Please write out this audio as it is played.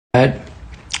That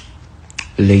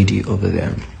lady over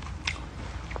there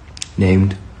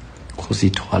named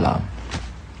Tsatsii.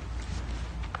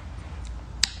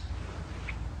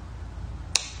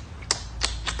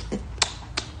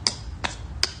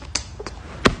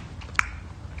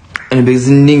 And the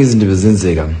beginning is in the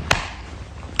beginning.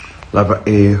 Lava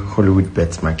a Hollywood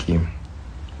bet Maki.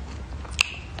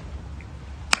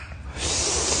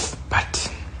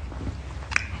 But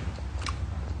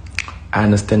I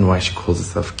understand why she calls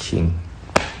herself king.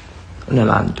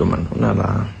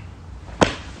 Unala.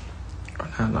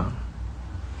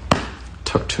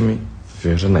 Talk to me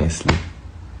very nicely.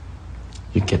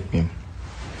 You get me?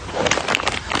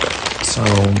 So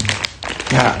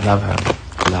yeah, I love her.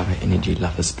 Love her energy,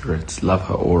 love her spirits, love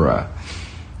her aura.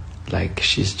 Like,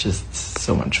 she's just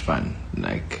so much fun.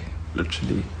 Like,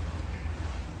 literally,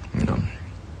 you know,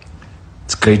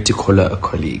 it's great to call her a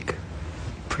colleague.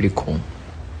 Pretty cool.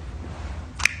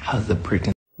 How's the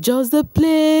pretty? Just the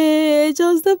play,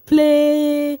 just the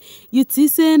play. You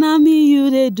say na me you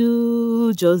they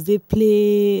do. Just the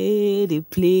play, they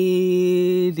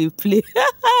play, they play.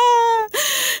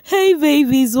 Hey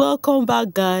babies, welcome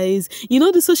back guys. You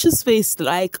know the social space,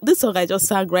 like this song I just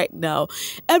sang right now,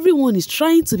 everyone is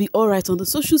trying to be alright on the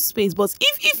social space, but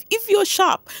if you're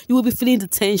sharp, you will be feeling the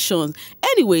tension.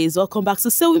 Anyways, welcome back to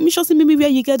Say With Me, Shorty Mimi, where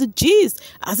you get the gist.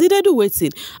 As it do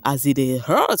waiting, as it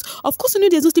hurts. Of course, you know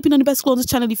there's no sleeping on the bicycle on this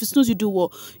channel. If you snooze, you do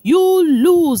what? You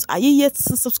lose. Are you yet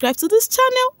to subscribe to this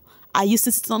channel? Are you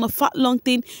sitting on a fat long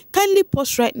thing? Kindly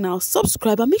pause right now,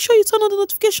 subscribe, and make sure you turn on the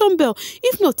notification bell.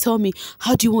 If not, tell me,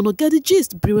 how do you want to get the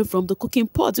gist brewing from the cooking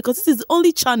pot? Because this is the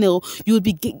only channel you will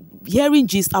be hearing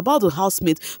gist about the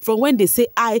housemate from when they say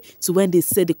I to when they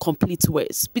say the complete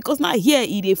words. Because now here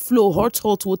it a flow hot,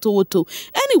 woto.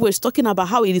 Anyways, talking about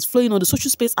how it is flowing on the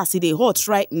social space as it is hot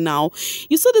right now.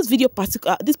 You saw this video,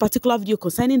 this particular video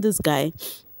concerning this guy.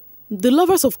 The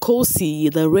lovers of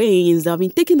Tsatsii, the Rains, have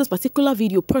been taking this particular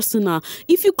video personal.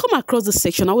 If you come across this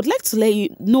section, I would like to let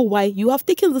you know why you have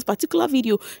taken this particular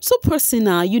video so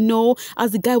personal, you know,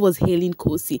 as the guy was hailing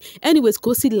Tsatsii. Anyways,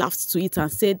 Tsatsii laughed to it and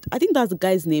said, I think that's the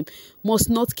guy's name, must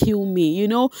not kill me, you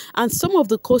know. And some of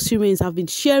the Tsatsii Rains have been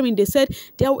sharing. They said,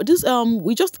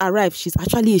 we just arrived. She's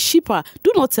actually a shipper.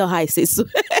 Do not tell her I say so.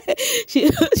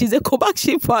 She's a Kobak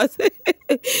shipper.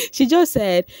 She just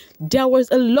said, there was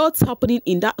a lot happening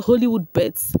in that Hollywood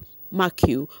bets, mark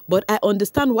you, but I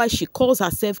understand why she calls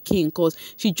herself king, because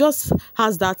she just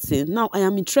has that thing. Now I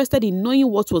am interested in knowing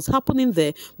what was happening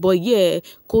there, but yeah,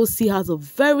 Tsatsii has a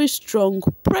very strong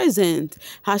presence,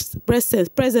 hashtag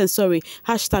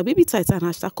bbtitan,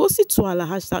 hashtag #Tsatsii,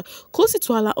 hashtag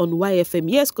Tsatsii on YFM.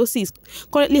 Yes, Tsatsii is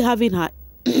currently having her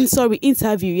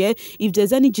interview. Yeah, if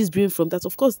there's any gist brewing from that,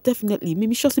 of course, definitely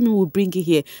Mimi Shorty will bring it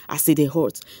here as it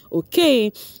hot.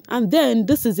 Okay, and then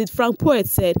this is it. Frank Poet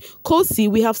said,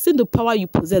 Tsatsii, we have seen the power you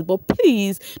possess, but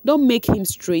please don't make him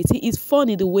straight. He is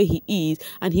funny the way he is,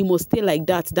 and he must stay like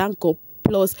that. Danko.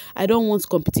 Plus, I don't want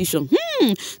competition.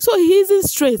 So he isn't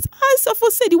straight. As I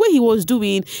said, the way he was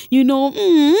doing, you know,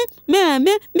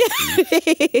 I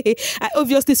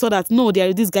obviously saw that, no,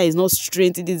 this guy is not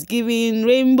straight. It is giving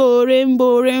rainbow in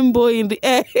the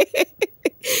air.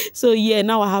 So yeah,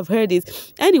 now I have heard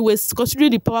it. Anyways,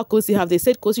 considering the power Tsatsii have, they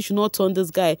said Tsatsii should not turn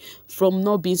this guy from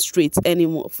not being straight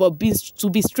anymore, to be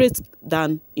straight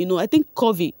than, you know, I think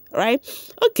Covey, right?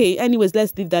 Okay, anyways,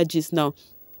 let's leave that gist now.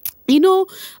 You know,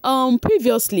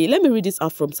 previously, let me read this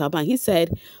out from Thabang. He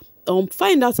said,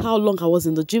 find out how long I was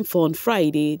in the gym for on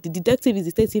Friday. The detective is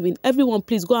detectiving. Everyone,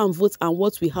 please go and vote on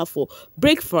what we have for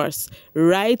breakfast,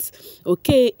 right?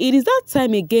 Okay, it is that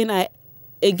time again.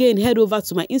 Head over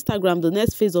to my Instagram. The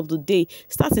next phase of the day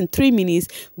starts in 3 minutes,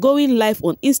 going live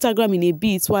on Instagram in a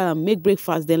bit while I make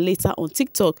breakfast, then later on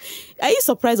TikTok. Are you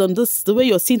surprised on this, the way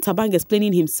you're seeing Thabang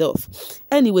explaining himself?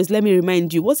 Anyways, let me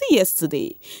remind you, was it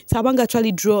yesterday? Thabang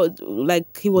actually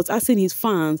like he was asking his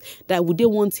fans that would they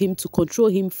want him to control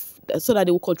him, so that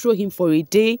they will control him for a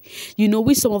day, you know,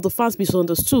 which some of the fans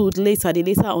misunderstood. They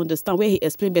later understand, where he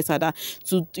explained better that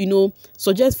to, you know,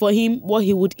 suggest for him what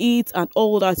he would eat and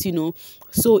all that, you know.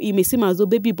 So it may seem as though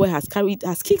baby boy has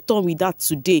kicked on with that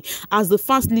today, as the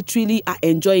fans literally are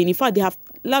enjoying. In fact, they have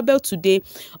labeled today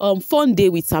fun day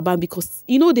with Thabang, because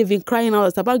you know they've been crying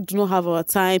out Thabang do not have our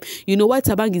time, you know, why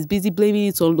Thabang is busy blaming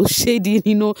it on load shedding,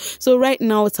 you know. So right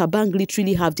now Thabang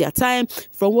literally have their time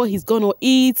from what he's gonna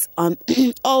eat and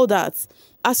all that.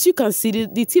 as you can see,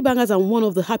 the T-bangers are one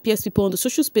of the happiest people on the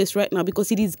social space right now,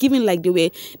 because it is giving like the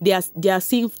way they are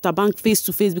seeing Thabang face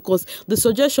to face, because the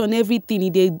suggestion,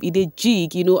 everything, they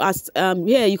jig, you know, as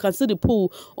yeah, you can see the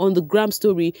poll on the Gram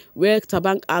story where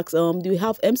Thabang asks, do we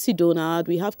have MC Donald,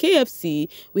 we have KFC,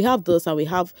 we have this, and we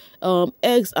have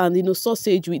eggs and, you know,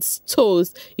 sausage with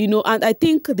toast, you know, and I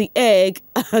think the egg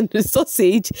and the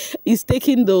sausage is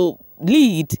taking the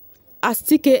lead. As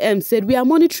TKM said, we are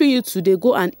monitoring you today.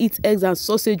 Go and eat eggs and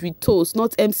sausage with toast,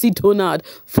 not MC Donald.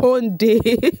 Fun day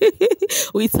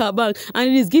with Thabang.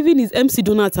 And it is giving his MC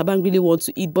Donald Thabang really want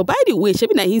to eat. But by the way,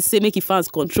 Shebina, he say make his fans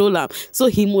control him. So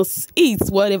he must eat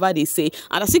whatever they say.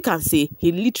 And as you can see,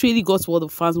 he literally got what the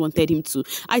fans wanted him to.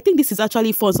 I think this is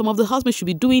actually fun. Some of the housemates should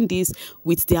be doing this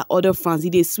with their other fans.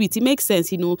 It is sweet. It makes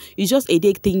sense, you know. It's just a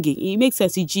day thinking. It makes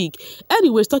sense, it jig.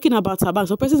 Anyways, talking about Thabang,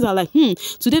 some persons are like,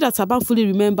 today that Thabang fully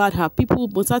remembered her people,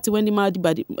 Mutati Wendy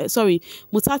Madiba.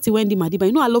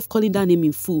 You know, I love calling that name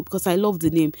in full because I love the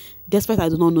name, despite I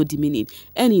do not know the meaning.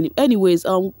 Anyways,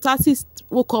 Tsatsii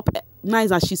woke up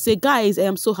nice and she said, guys, I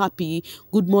am so happy.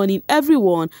 Good morning,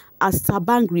 everyone. As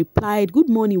Thabang replied, good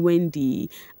morning, Wendy.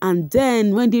 And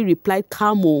then Wendy replied,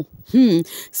 Camo.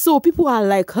 So people are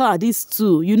like, these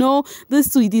two, you know,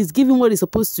 these two, it is giving what it's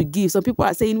supposed to give. Some people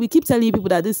are saying, we keep telling people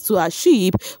that these two are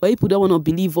sheep, but people don't want to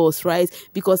believe us, right?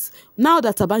 Because now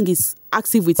that Thabang is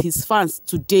active with his fans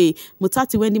today,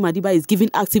 Mutati Wendy Madiba is giving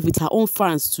active with her own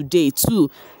fans today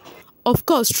too. Of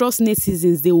course, trust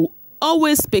netizens, they will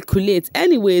always speculate.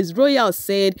 Anyways, Royal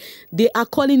said they are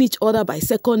calling each other by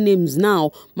second names now.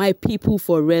 My people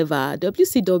forever.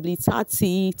 WCW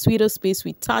Tsatsii, Twitter space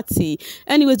with Tsatsii.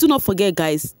 Anyways, do not forget,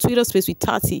 guys, Twitter space with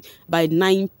Tsatsii by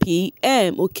 9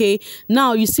 p.m. Okay.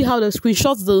 Now you see how the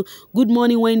screenshots the good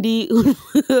morning Wendy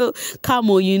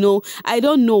Camo, you know. I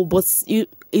don't know, but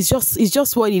it's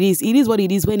just what it is. It is what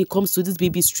it is when it comes to this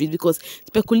baby street, because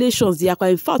speculations, they are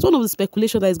quite. In fact, one of the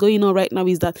speculations that is going on right now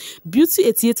is that Beauty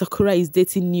 88 Akura is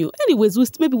dating new. Anyways,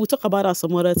 maybe we'll talk about that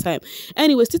some other time.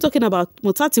 Anyway, still talking about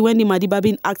Mutati Wendy Madiba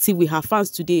being active with her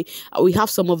fans today. We have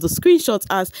some of the screenshots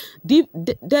as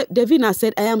Devina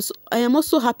said, I am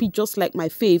also happy just like my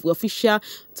fave. Official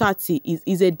Tsatsii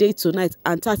is a day tonight.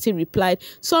 And Tsatsii replied,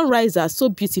 sunrise are so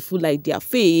beautiful like their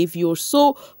fave. You're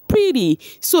so pretty.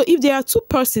 So if there are two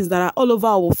persons that are all over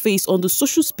our face on the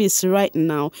social space right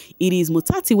now, it is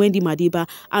Mutati Wendy Madiba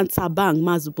and Thabang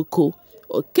Mazubuko.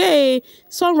 Okay,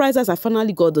 Sunrisers have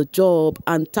finally got the job,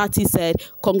 and Tati said,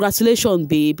 congratulations,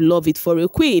 babe, love it for a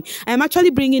queen. I'm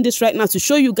actually bringing this right now to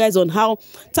show you guys on how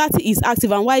Tati is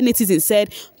active and why netizens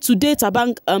said today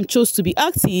Thabang chose to be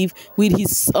active with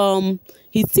his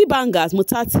T-bangers.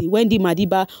 Mutati Wendy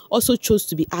Madiba also chose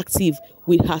to be active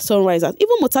with her Sunrisers.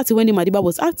 Even Mutati Wendy Madiba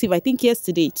was active, I think,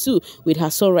 yesterday too with her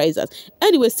Sunrisers.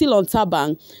 Anyway, still on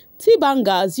Thabang.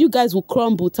 T-bangers, you guys will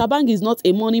crumble. Thabang is not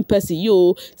a morning person,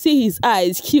 yo. See his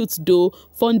eyes, cute though.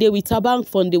 Fun day with Thabang,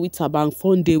 fun day with Thabang,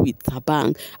 fun day with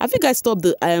Thabang. I think I stopped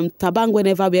the Thabang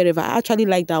whenever, wherever. I actually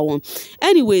like that one.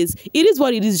 Anyways, it is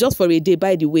what it is, just for a day,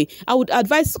 by the way. I would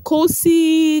advise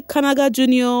Kosi, Kanaga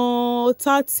Jr.,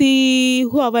 Tati,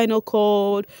 who have I not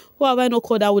called? Who have I not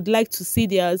called? I would like to see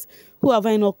theirs. Who have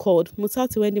I not called?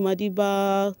 Mutati Wendy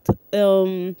Madiba,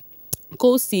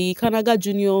 Kosi, Kanaga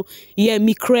Jr.,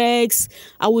 Yemi Craigs,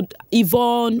 I would,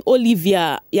 Yvonne,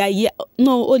 Olivia,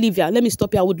 Olivia, let me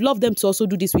stop you. I would love them to also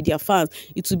do this with their fans.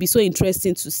 It would be so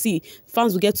interesting to see.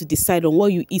 Fans will get to decide on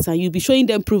what you eat, and you'll be showing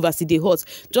them proof as they hot,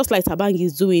 just like Thabang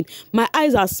is doing. My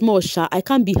eyes are small, Sha. I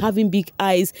can't be having big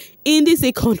eyes in this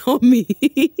economy.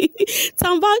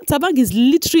 Thabang is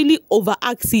literally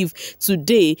overactive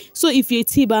today. So if you're a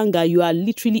T-banger, you are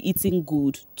literally eating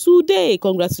good today.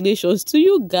 Congratulations to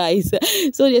you guys.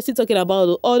 So they're still talking about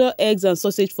the other eggs and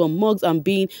sausage from mugs and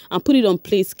bean and put it on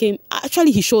plates.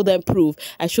 Actually, he showed them proof.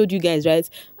 I showed you guys, right?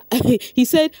 He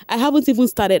said, I haven't even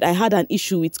started. I had an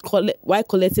issue with while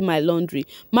collecting my laundry.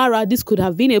 Mara, this could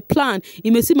have been a plan.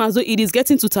 It may seem as though it is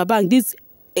getting to Thabang. This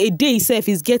a day itself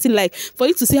is getting like, for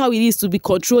you to see how it is to be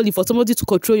controlling, for somebody to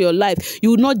control your life. You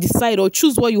will not decide or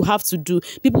choose what you have to do.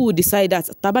 People will decide that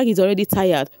Thabang is already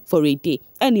tired for a day.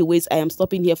 Anyways, I am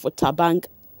stopping here for Thabang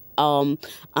and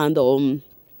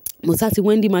Mutati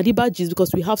Wendy Madiba gist,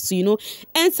 because we have to, you know,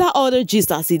 enter other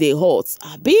gist as they hot.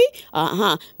 Abi?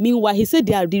 Meanwhile, he said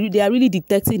they are really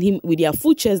detecting him with their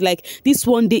futures. Like, this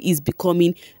one day is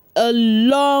becoming a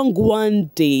long one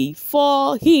day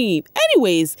for him.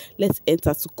 Anyways, let's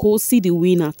enter to Kosi the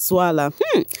winner, Twala.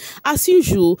 As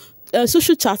usual,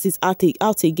 social chat is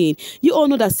out again. You all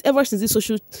know that ever since this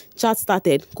social chat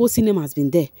started, Kosi name has been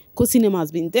there. Kosi name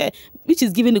has been there, which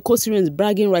is giving the Kosirians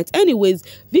bragging rights. Anyways,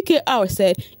 VKR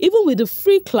said, even with the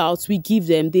free clouds we give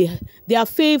them, their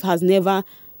fave has never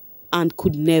and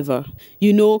could never,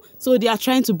 you know. So they are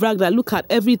trying to brag that look at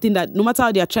everything that no matter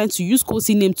how they are trying to use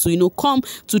Kosi name to, you know, come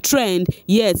to trend,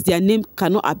 yet their name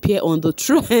cannot appear on the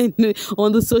trend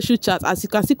on the social chart. As you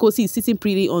can see, Kosi is sitting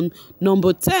pretty on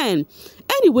number 10.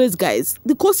 Anyways, guys,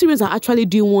 the Kosians are actually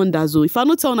doing wonders. So if I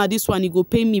not tell her this one, you go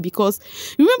pay me, because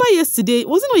remember yesterday,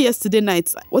 was it not yesterday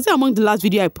night? Was it among the last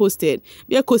video I posted?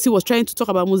 Where Kosi was trying to talk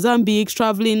about Mozambique,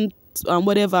 traveling,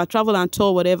 whatever, travel and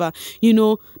tour, whatever, you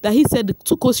know, that he said the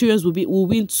two Kosians will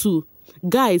win 2.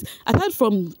 Guys, aside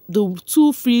from the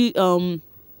 2 free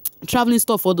traveling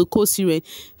stuff for the Kosian,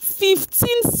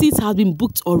 15 seats have been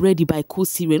booked already by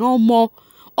Kosian, or more.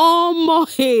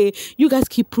 Hey, you guys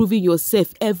keep proving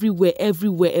yourself everywhere.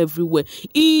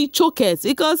 He chokes,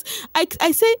 because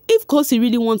I say if Kosi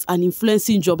really wants an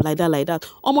influencing job like that,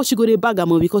 almost she go to bag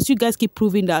am, because you guys keep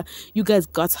proving that you guys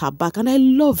got her back, and I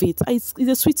love it. It's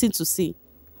a sweet thing to see.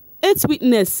 8th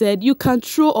witness said, you can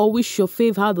throw or wish your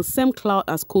fave had the same clout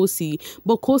as Kosi,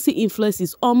 but Kosi influence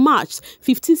is unmatched.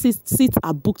 15 seats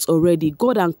are booked already.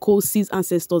 God and Kosi's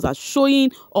ancestors are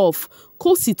showing off.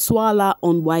 Kosi Twala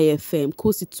on YFM.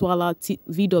 Kosi Twala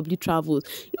VW Travels.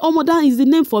 That is the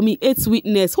name for me. 8th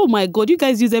witness. Oh my God, you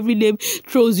guys use every name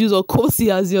trolls use or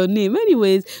Kosi as your name.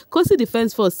 Anyways, Kosi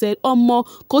Defense Force said,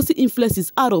 Kosi influence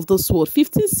is out of this world.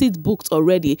 15 seats booked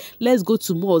already. Let's go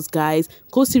to Moors, guys.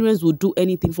 Kosians will do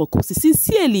anything for Kosi.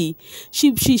 Sincerely, she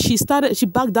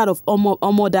backed out of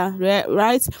Omoda,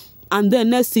 right? And then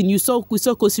next thing we saw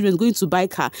Kosians going to buy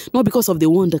car, not because of they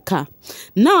won the car.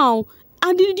 Now,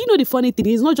 and did you know the funny thing?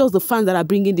 It's not just the fans that are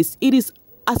bringing this. It is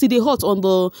as it is hot on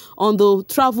the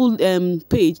travel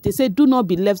page. They say do not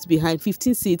be left behind.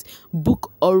 15 seats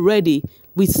book already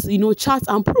with, you know, chart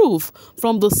and proof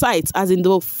from the site, as in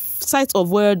the site of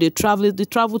where they travel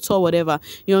tour, whatever.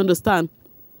 You understand?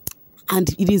 And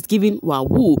it is giving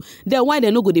wahoo. Then why they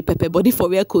no go the pepper body for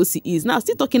where Kosi is. Now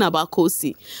still talking about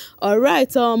Kosi. All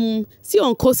right. See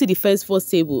on Kosi Defense Force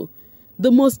table. The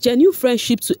most genuine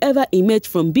friendship to ever emerge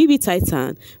from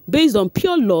bbtitan, based on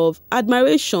pure love,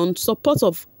 admiration, support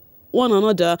of one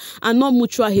another, and not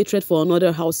mutual hatred for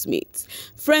another housemate.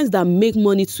 Friends that make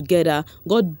money together.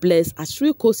 God bless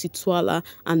Ashri Kosi Twala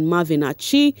and Marvin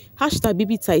Achi.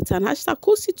 #bbtitan.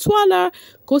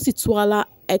 Kosi Twala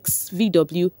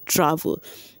XVW travel.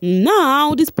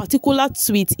 Now, this particular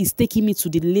tweet is taking me to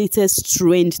the latest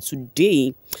trend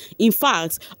today. In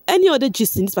fact, any other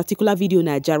gist in this particular video,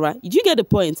 Nigeria, did you get the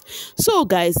point? So,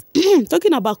 guys,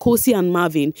 talking about Kosi and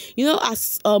Marvin, you know,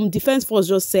 as Defense Force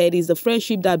just said, is the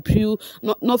friendship that grew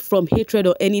not from hatred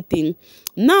or anything.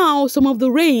 Now, some of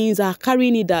the reins are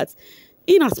carrying it that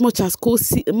in as much as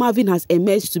Marvin has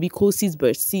emerged to be Kosi's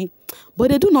bestie, but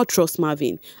they do not trust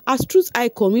Marvin. As truth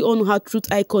icon, we all know how truth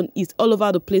icon is all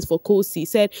over the place for Kosi.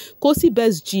 Said Kosi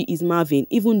best G is Marvin,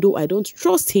 even though I don't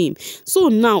trust him. So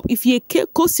now, if you're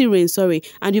Kosi Rain,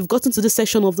 and you've gotten to this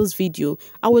section of this video,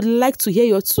 I would like to hear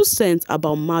your 2 cents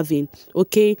about Marvin.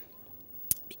 Okay,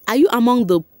 are you among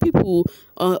the people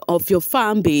of your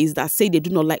fan base that say they do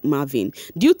not like Marvin?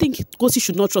 Do you think Kosi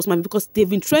should not trust Marvin? Because they've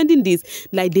been trending this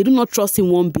like they do not trust him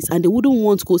one bit, and they wouldn't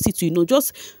want Kosi to, you know,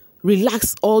 just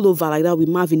relax all over like that with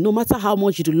Marvin, no matter how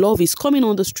much the love is coming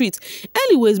on the street.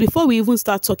 Anyways, before we even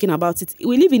start talking about it,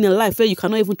 we live in a life where you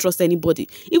cannot even trust anybody.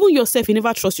 Even yourself, you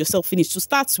never trust yourself finish. To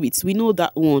start with, we know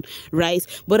that one, right?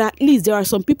 But at least there are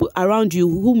some people around you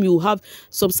whom you have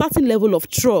some certain level of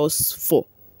trust for.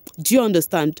 Do you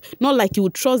understand? Not like you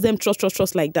would trust them,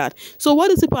 trust like that. So what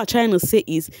these people are trying to say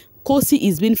is Kosi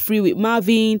is being free with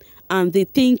Marvin, and they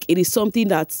think it is something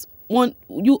that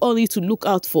you all need to look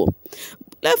out for.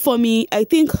 Like for me, I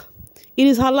think it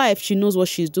is her life. She knows what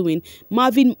she's doing.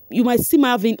 Marvin, you might see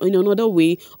Marvin in another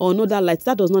way or another light.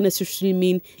 That does not necessarily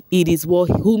mean it is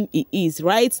whom he is,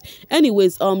 right?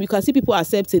 Anyways, you can see people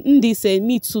accepting. They say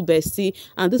me too, bestie,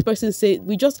 and this person say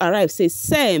we just arrived. Say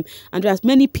same, and there's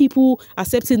many people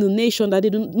accepting the nation that they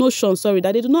do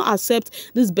that they do not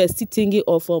accept this bestie thingy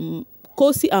of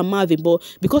Kosi and Marvin, but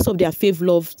because of their fave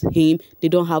loved him, they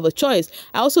don't have a choice.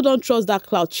 I also don't trust that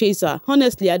cloud chaser.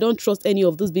 Honestly, I don't trust any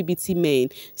of those BBT men.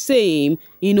 Same,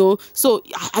 you know. So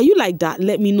are you like that?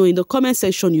 Let me know in the comment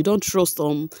section. You don't trust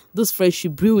this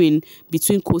friendship brewing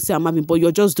between Kosi and Marvin, but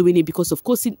you're just doing it because of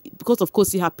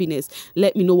Kosi happiness.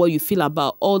 Let me know what you feel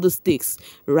about all the stakes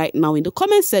right now in the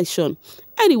comment section.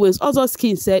 Anyways, Other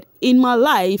Skin said, in my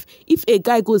life, if a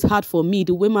guy goes hard for me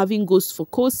the way Marvin goes for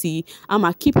Kosi,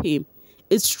 I'ma keep him.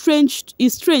 It's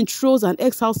strange trolls and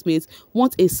ex-housemates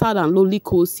want a sad and lonely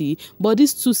Kosi, but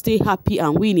these two stay happy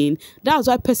and winning. That's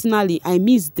why personally I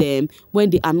miss them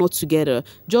when they are not together.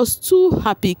 Just two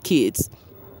happy kids.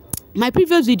 my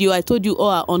previous video, I told you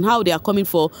all on how they are coming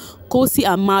for Tsatsii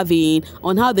and Marvin,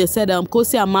 on how they said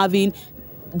Tsatsii and Marvin,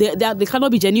 they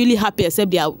cannot be genuinely happy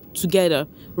except they are together,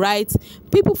 right?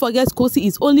 People forget Tsatsii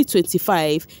is only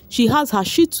 25. She has her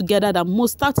shit together than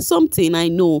most 30-something, I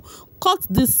know. Cut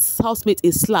this housemate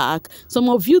a slack. Some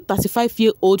of you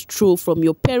 35-year-old troll from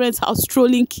your parents' house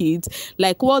trolling kids.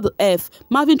 Like, what the F?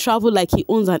 Marvin travel like he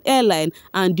owns an airline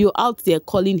and you're out there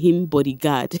calling him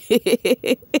bodyguard.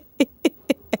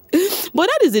 But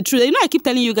that is the truth. You know, I keep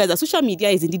telling you guys that social media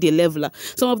is indeed a leveler.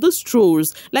 Some of those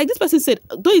trolls, like this person said,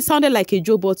 though it sounded like a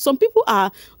joke, but some people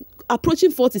are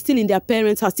approaching 40 still in their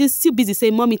parents' house, still busy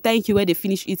saying, "Mommy, thank you," when they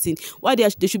finish eating. Why they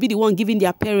should be the one giving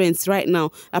their parents right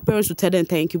now. Their parents should tell them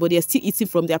thank you, but they're still eating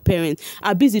from their parents.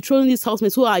 Are busy trolling these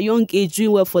housemates who are young age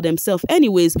doing well for themselves.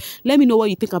 Anyways, let me know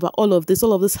what you think about all of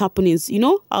this happenings. You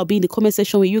know, I'll be in the comment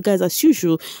section with you guys as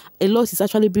usual. A lot is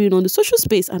actually brewing on the social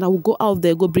space, and I will go out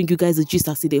there, go bring you guys the gist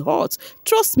as it is hot.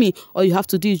 Trust me, all you have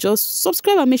to do is just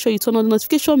subscribe and make sure you turn on the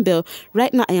notification bell.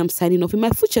 Right now, I am signing off in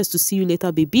my full chest to see you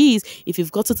later, babies. If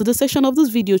you've got to the section of this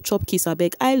video, chop kiss, I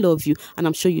beg. I love you, and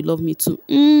I'm sure you love me too.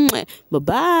 Bye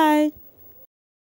bye.